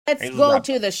Let's Angel's go got,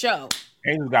 to the show.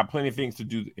 Angel's got plenty of things to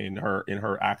do in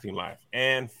her acting life.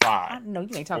 And I 5, know you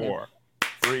ain't talking. 4,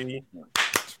 3.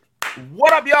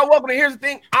 What up, y'all? Welcome to Here's the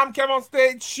Thing. I'm Kevin on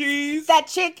stage. She's that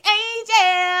chick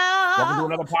Angel. welcome to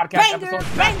another podcast episode.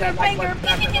 Banger.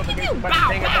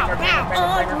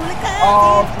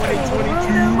 All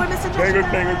 2022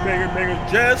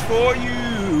 bangers just for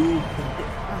you.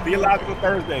 Theological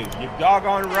Thursdays. You're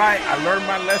doggone right. I learned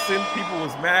my lesson. People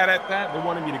was mad at that. They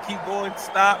wanted me to keep going.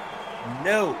 Stop.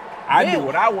 No. I do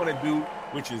what I want to do,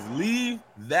 which is leave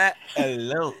that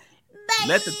alone.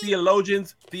 Let the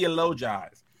theologians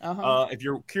theologize. If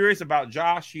you're curious about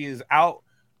Josh, he is out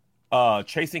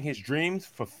chasing his dreams,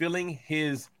 fulfilling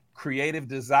his creative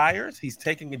desires. He's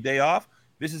taking a day off.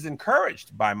 This is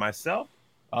encouraged by myself.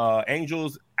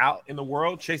 Angel's out in the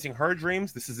world chasing her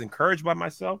dreams. This is encouraged by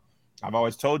myself. I've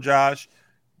always told Josh,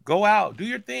 go out, do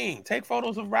your thing, take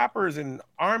photos of rappers and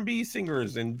R&B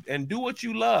singers, and do what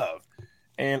you love,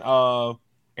 and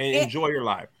enjoy your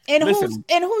life. And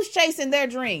who's chasing their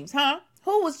dreams, huh?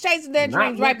 Who was chasing their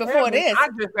dreams right before this?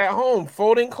 I'm just at home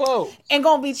folding clothes, and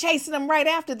gonna be chasing them right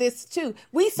after this too.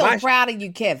 We so proud of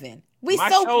you, Kevin. We so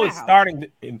proud. My show is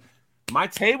starting. My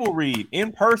table read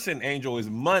in person, Angel,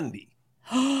 is Monday.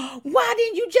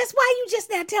 Why you just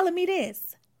now telling me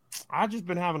this? I just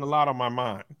been having a lot on my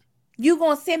mind. You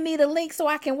gonna send me the link so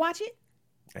I can watch it?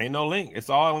 Ain't no link. It's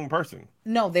all in person.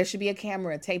 No, there should be a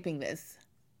camera taping this.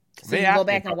 So you go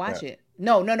back and watch it.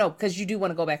 No, because you do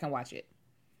want to go back and watch it.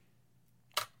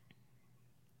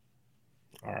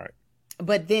 All right.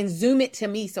 But then zoom it to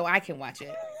me so I can watch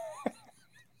it.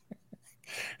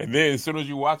 And then as soon as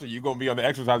you watch it, you're going to be on the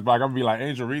exercise block. I'm going to be like,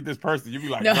 Angel, read this person. You'll be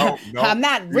like, no. I'm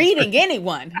not reading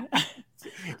anyone.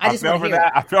 I fell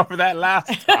for that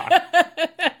last time.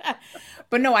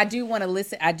 But no, I do want to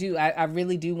listen. I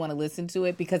really do want to listen to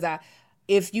it because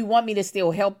if you want me to still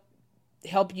help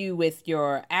you with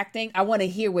your acting, I want to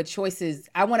hear what choices.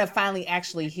 I want to finally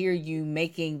actually hear you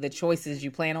making the choices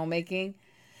you plan on making.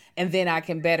 And then I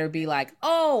can better be like,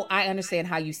 oh, I understand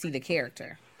how you see the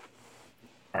character.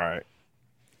 All right.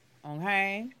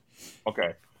 Okay.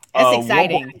 That's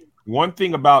exciting. One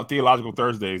thing about Theological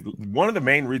Thursdays, one of the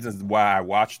main reasons why I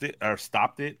watched it or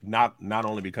stopped it, not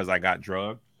only because I got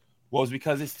drugged, was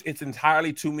because it's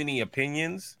entirely too many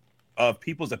opinions of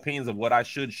people's opinions of what I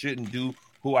shouldn't do,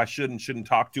 who I shouldn't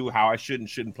talk to, how I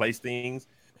shouldn't place things.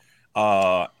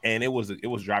 And it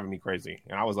was driving me crazy.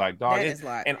 And I was like, dog,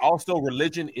 and also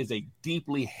religion is a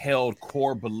deeply held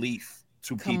core belief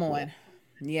to people. Come on.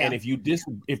 Yeah. And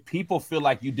if people feel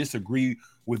like you disagree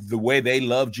with the way they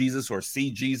love Jesus or see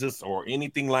Jesus or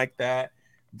anything like that,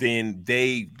 then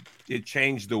it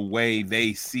changed the way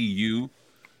they see you.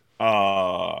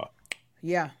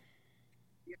 Yeah.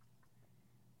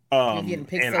 You're getting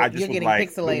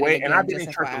pixelated. And I've been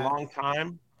in church a long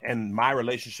time, and my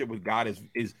relationship with God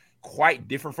is quite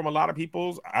different from a lot of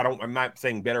people's. I'm not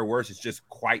saying better or worse. It's just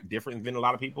quite different than a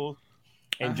lot of people's.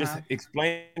 And just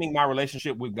explaining my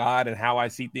relationship with God and how I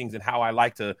see things and how I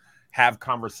like to have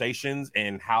conversations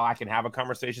and how I can have a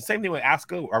conversation. Same thing with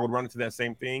Aska. I would run into that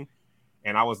same thing.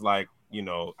 And I was like,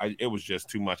 it was just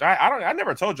too much. I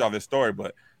never told y'all this story,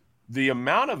 but the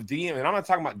amount of DMs, and I'm not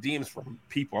talking about DMs from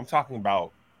people. I'm talking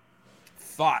about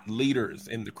thought leaders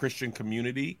in the Christian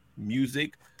community,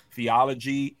 music,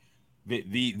 theology,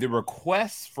 the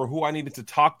requests for who I needed to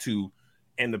talk to,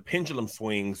 and the pendulum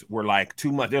swings were like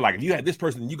too much. They're like, if you had this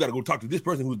person, you got to go talk to this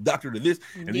person who's doctor to this,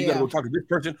 and then you got to go talk to this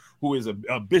person who is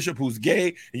a bishop who's gay,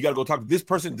 and you got to go talk to this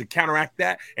person to counteract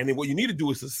that. And then what you need to do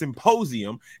is a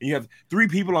symposium, and you have 3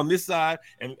 people on this side.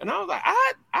 And I was like,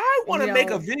 I want to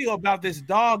make a video about this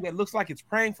dog that looks like it's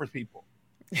praying for people.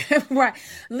 Right.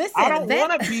 Listen, I don't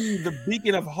want to be the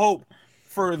beacon of hope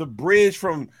for the bridge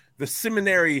from the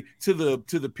seminary to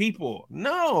the people.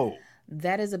 No.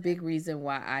 That is a big reason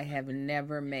why I have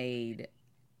never made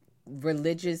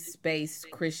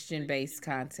religious-based, Christian-based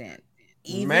content.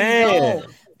 Even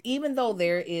though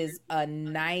there is a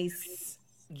nice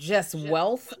just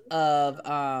wealth of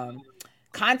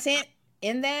content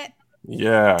in that.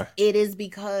 Yeah. It is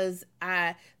because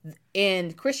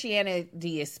in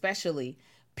Christianity especially,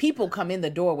 people come in the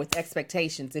door with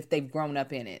expectations if they've grown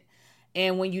up in it.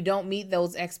 And when you don't meet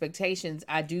those expectations,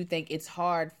 I do think it's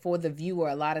hard for the viewer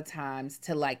a lot of times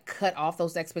to like cut off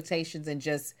those expectations and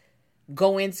just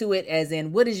go into it as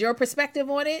in, what is your perspective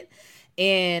on it?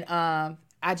 And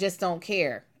I just don't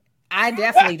care. I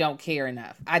definitely don't care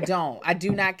enough. I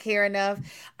do not care enough.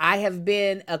 I have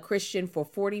been a Christian for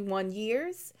 41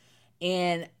 years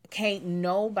and can't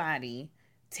nobody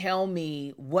tell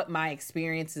me what my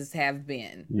experiences have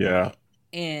been. Yeah.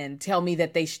 and tell me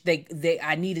that they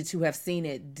I needed to have seen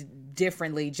it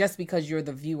differently just because you're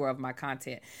the viewer of my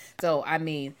content. So I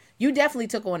mean, you definitely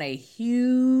took on a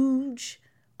huge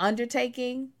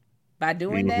undertaking by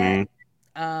doing that,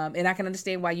 and I can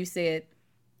understand why you said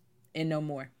and no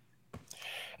more.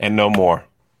 And no more.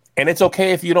 And it's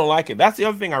okay if you don't like it. That's the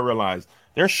other thing I realized.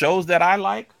 There's shows that I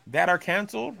like that are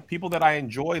canceled. People that I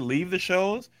enjoy leave the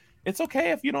shows. It's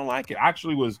okay if you don't like it. I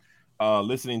actually was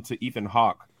listening to Ethan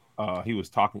Hawke. He was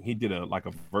talking. He did a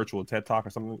virtual TED Talk or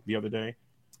something the other day.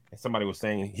 And somebody was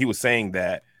saying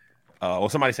that, or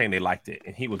somebody saying they liked it.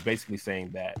 And he was basically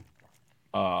saying that,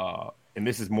 and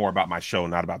this is more about my show,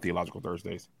 not about Theological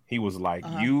Thursdays. He was like,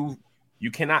 you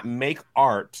cannot make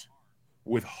art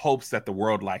with hopes that the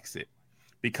world likes it,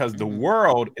 because the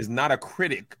world is not a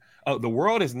critic. The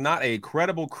world is not a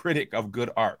credible critic of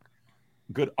good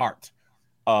art,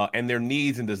 and their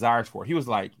needs and desires for it. He was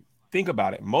like, think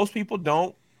about it. Most people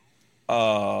don't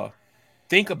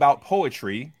think about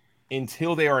poetry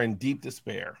until they are in deep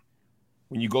despair.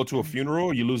 When you go to a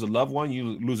funeral, you lose a loved one,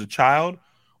 you lose a child,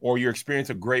 or you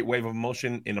experience a great wave of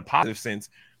emotion in a positive sense,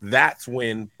 that's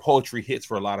when poetry hits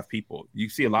for a lot of people. You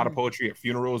see a lot of poetry at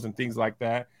funerals and things like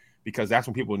that, because that's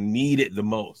when people need it the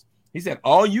most. He said,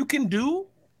 all you can do,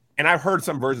 and I've heard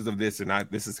some versions of this, and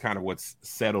this is kind of what's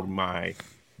settled my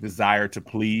desire to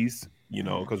please,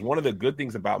 because one of the good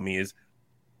things about me is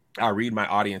I read my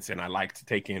audience and I like to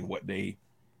take in what they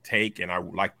take, and I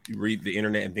like to read the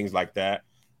internet and things like that.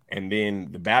 And then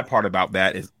the bad part about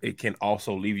that is it can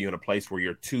also leave you in a place where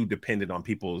you're too dependent on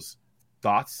people's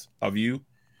thoughts of you.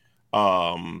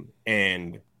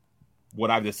 And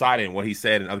what I've decided, and what he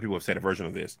said, and other people have said a version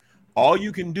of this, all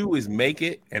you can do is make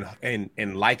it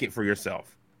and like it for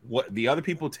yourself. What the other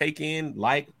people take in,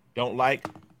 don't like,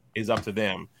 is up to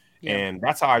them. Yeah. And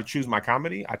that's how I choose my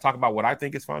comedy. I talk about what I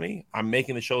think is funny. I'm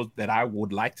making the shows that I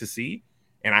would like to see,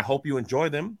 and I hope you enjoy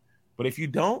them. But if you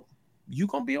don't, you're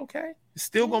going to be okay. It's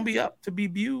still going to be up to be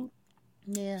viewed.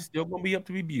 Yeah. Still going to be up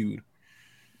to be viewed.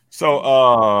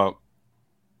 So,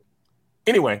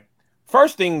 anyway,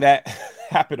 first thing that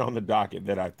happened on the docket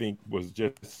that I think was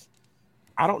just,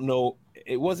 I don't know,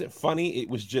 it wasn't funny. It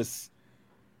was just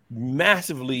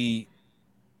massively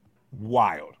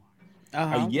wild.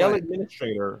 A Yale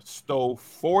administrator stole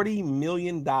 $40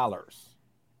 million.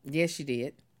 Yes, she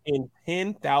did. In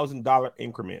 $10,000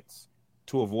 increments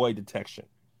to avoid detection.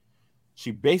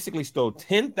 She basically stole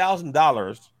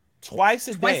 $10,000 twice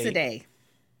a day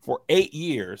for 8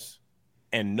 years,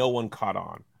 and no one caught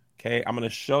on. Okay, I'm going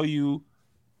to show you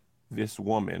this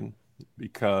woman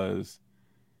because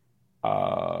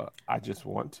I just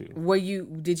want to.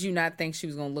 Did you not think she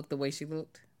was going to look the way she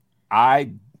looked?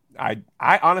 I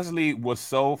honestly was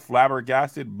so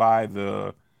flabbergasted by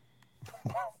the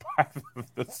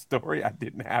story. I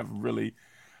didn't have really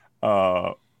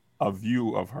a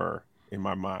view of her in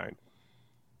my mind.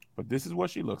 But this is what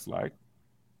she looks like.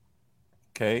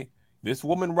 Okay. This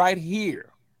woman right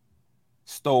here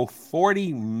stole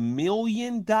 $40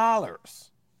 million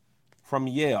from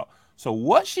Yale. So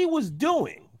what she was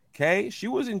doing, okay, she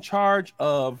was in charge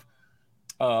of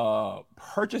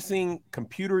purchasing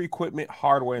computer equipment,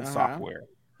 hardware, and software.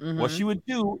 What she would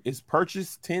do is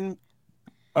purchase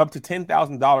up to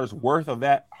 $10,000 worth of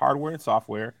that hardware and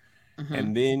software,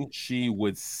 and then she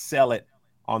would sell it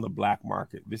on the black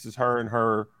market. This is her and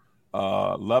her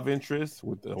love interest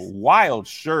with a wild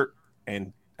shirt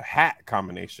and hat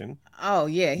combination. Oh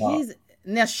yeah,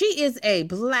 now she is a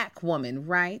black woman,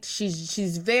 right?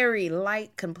 She's very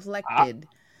light complected.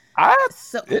 I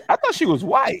thought she was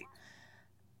white.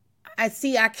 I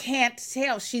can't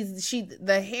tell.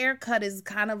 The haircut is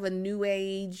kind of a new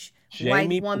age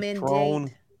Jamie white woman.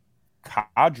 Patron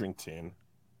Codrington.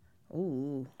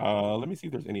 Ooh. Let me see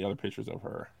if there's any other pictures of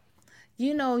her.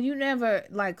 You never,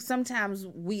 sometimes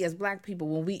we as black people,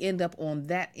 when we end up on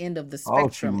that end of the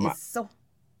spectrum, it's so.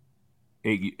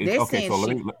 Okay, so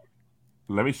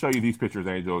let me show you these pictures,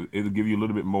 Angel. It'll give you a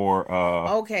little bit more.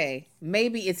 Okay,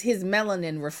 maybe it's his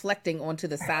melanin reflecting onto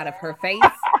the side of her face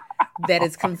that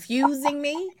is confusing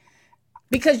me,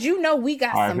 because we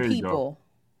got some people.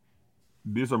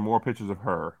 These are more pictures of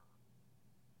her.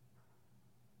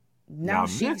 No,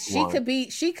 she could be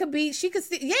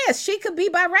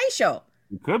biracial.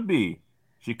 She could be.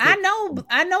 She could.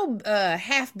 I know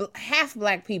half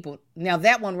black people. Now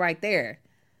that one right there.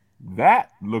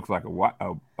 That looks like a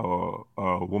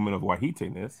woman of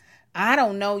Wahiteness. I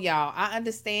don't know, y'all. I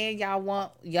understand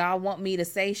y'all want me to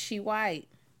say she white,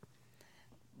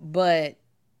 but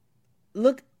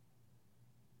look,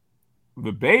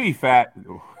 the baby fat.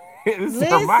 This is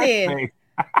her MySpace.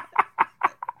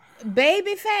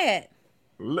 Baby fat.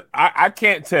 I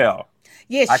can't tell.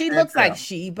 Yeah, she looks like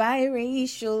she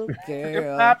biracial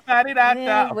girl.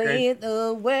 Okay. With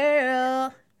the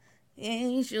world.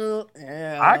 Angel.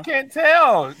 I can't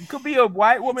tell. It could be a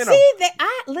white woman. See,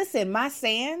 listen, my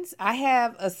Sans, I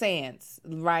have a Sans,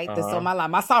 right? That's on my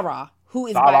line. My Sarah, who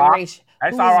is biracial.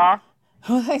 Hey, Sarah.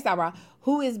 Hey, Sarah.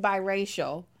 Who is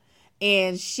biracial.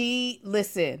 And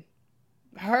listen,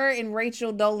 her and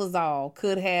Rachel Dolezal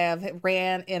could have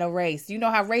ran in a race. You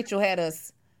know how Rachel had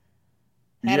us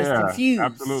confused.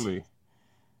 Absolutely.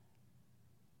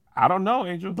 I don't know,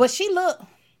 Angel. But she looked,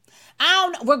 I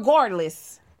don't know,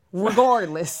 regardless.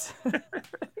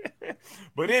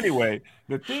 But anyway,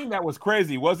 the thing that was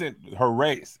crazy wasn't her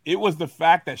race. It was the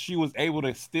fact that she was able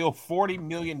to steal $40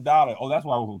 million. Oh, that's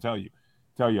what I was going to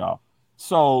tell y'all.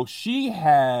 So she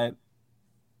had,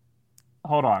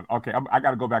 hold on. Okay, I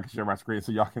got to go back and share my screen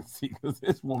so y'all can see, because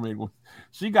this woman,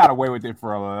 she got away with it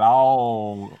for a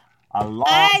long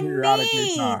periodic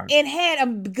time. It had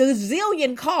a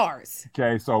gazillion cars.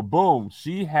 Okay, so boom,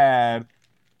 she had,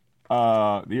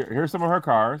 here's some of her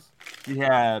cars. She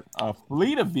had a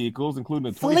fleet of vehicles, including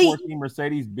a 2014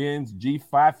 Mercedes-Benz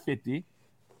G550,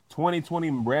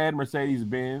 2020 red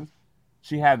Mercedes-Benz.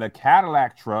 She had the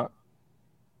Cadillac truck.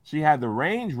 She had the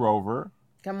Range Rover.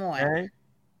 Come on. Okay?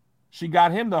 She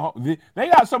got him they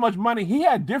got so much money. He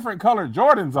had different colored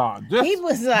Jordans on. He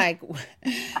was like,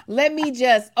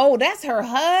 that's her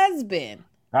husband.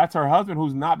 That's her husband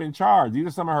who's not been charged. These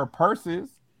are some of her purses.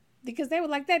 Because they were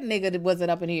like, that nigga that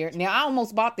wasn't up in here. Now, I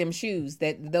almost bought them shoes,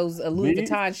 those Louis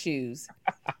Vuitton shoes.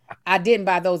 I didn't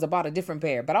buy those. I bought a different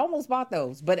pair, but I almost bought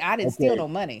those. But I didn't steal no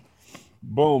money.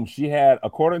 Boom. She had,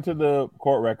 according to the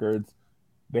court records,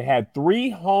 they had 3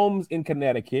 homes in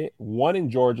Connecticut, 1 in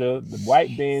Georgia, the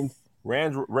white Benz,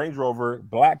 Range Rover,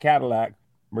 black Cadillac,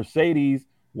 Mercedes,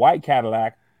 white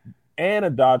Cadillac, and a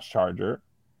Dodge Charger.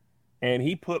 And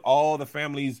he put all the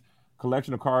family's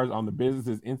collection of cars on the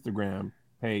business's Instagram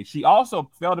page. She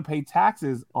also failed to pay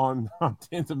taxes on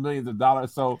tens of millions of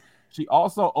dollars. So she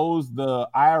also owes the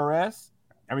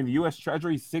the U.S.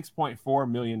 Treasury,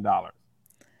 $6.4 million.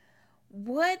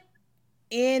 What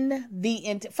in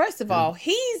the first of all,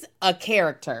 he's a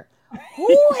character.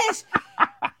 Who has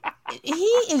he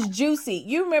is juicy.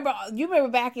 You remember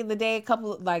back in the day,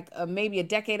 maybe a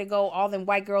decade ago, all them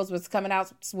white girls was coming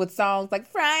out with songs like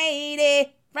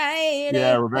Friday.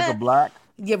 Yeah, Rebecca Black.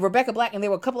 Yeah, Rebecca Black, and there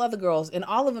were a couple other girls, and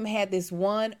all of them had this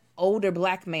one older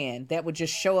black man that would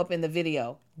just show up in the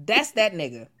video. That's that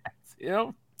nigga. That's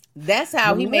him. That's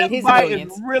how he made his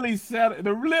millions.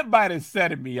 The lip bite is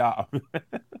setting me off.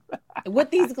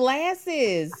 With these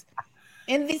glasses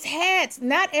and these hats,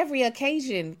 not every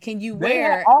occasion can you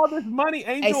wear all this money,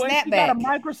 Angel, and she got a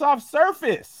Microsoft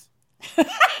Surface.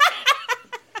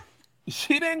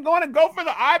 She didn't going to go for the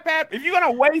iPad. If you're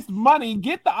going to waste money,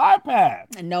 get the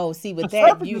iPad. No, see, with the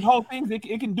Surface, this whole thing,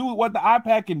 it can do what the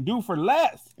iPad can do for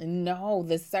less. No,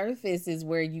 the Surface is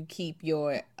where you keep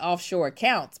your offshore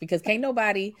accounts, because can't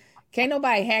nobody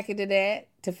hack into that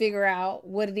to figure out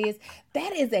what it is.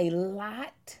 That is a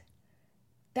lot.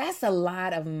 That's a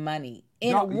lot of money.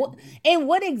 And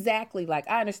what exactly,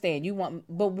 I understand you want,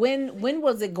 but when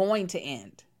was it going to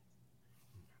end?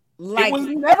 It was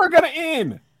never going to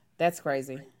end. That's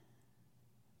crazy.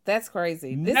 That's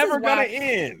crazy. Never gonna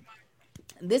end.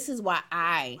 This is why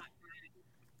I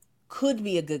could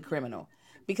be a good criminal,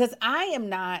 because I am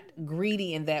not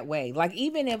greedy in that way.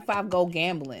 Even if I go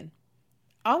gambling,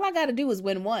 all I got to do is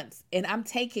win once, and I'm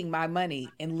taking my money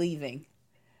and leaving.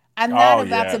 I'm not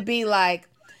about to be like,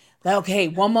 okay,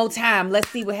 one more time, let's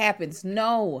see what happens.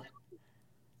 No.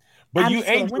 But you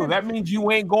ain't. That means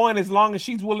you ain't going as long as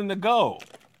she's willing to go.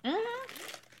 Mm-hmm.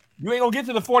 You ain't gonna get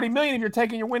to the 40 million if you're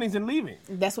taking your winnings and leaving.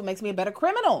 That's what makes me a better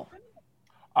criminal.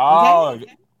 Oh, okay?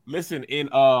 Listen, in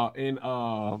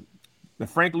the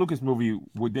Frank Lucas movie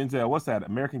with Denzel, what's that?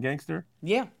 American Gangster?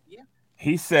 Yeah.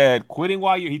 He said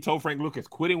he told Frank Lucas,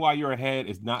 quitting while you're ahead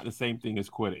is not the same thing as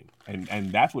quitting.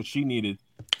 And that's what she needed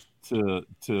to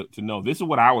know. This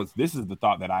is the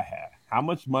thought that I had. How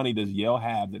much money does Yale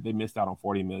have that they missed out on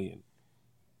 40 million?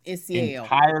 It's Yale.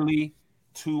 Entirely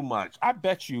too much. I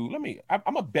bet you. I'm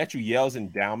gonna bet you Yale's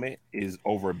endowment is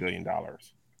over $1 billion.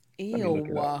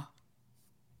 Ew.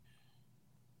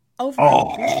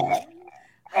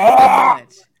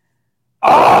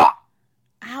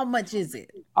 How much is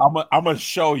it? I'm gonna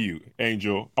show you,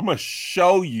 Angel. I'm gonna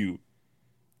show you.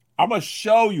 I'm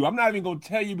not even gonna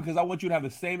tell you, because I want you to have the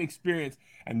same experience.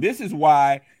 And this is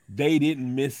why they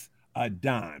didn't miss a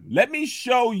dime. Let me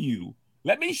show you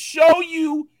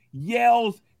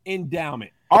Yale's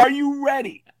endowment. Are you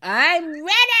ready? I'm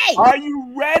ready. Are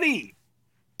you ready?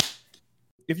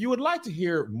 If you would like to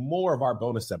hear more of our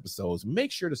bonus episodes,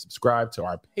 make sure to subscribe to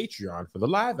our Patreon for the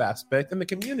live aspect and the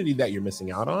community that you're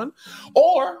missing out on,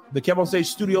 or the Kev on Stage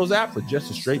Studios app for just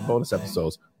a straight bonus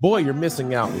episodes. Boy, you're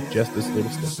missing out with just this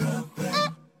little stuff.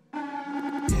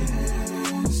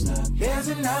 Here's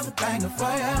another banger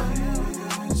for you.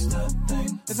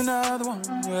 Here's another one.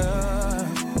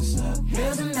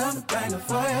 Here's another banger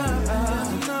for you.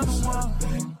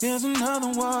 Here's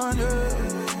another one.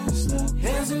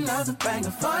 Here's another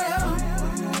banger for you.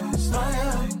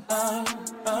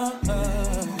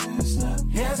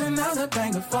 Here's another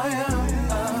banger for you.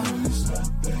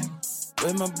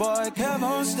 With my boy Kev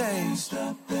on Stage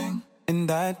and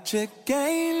that chick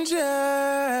Angel.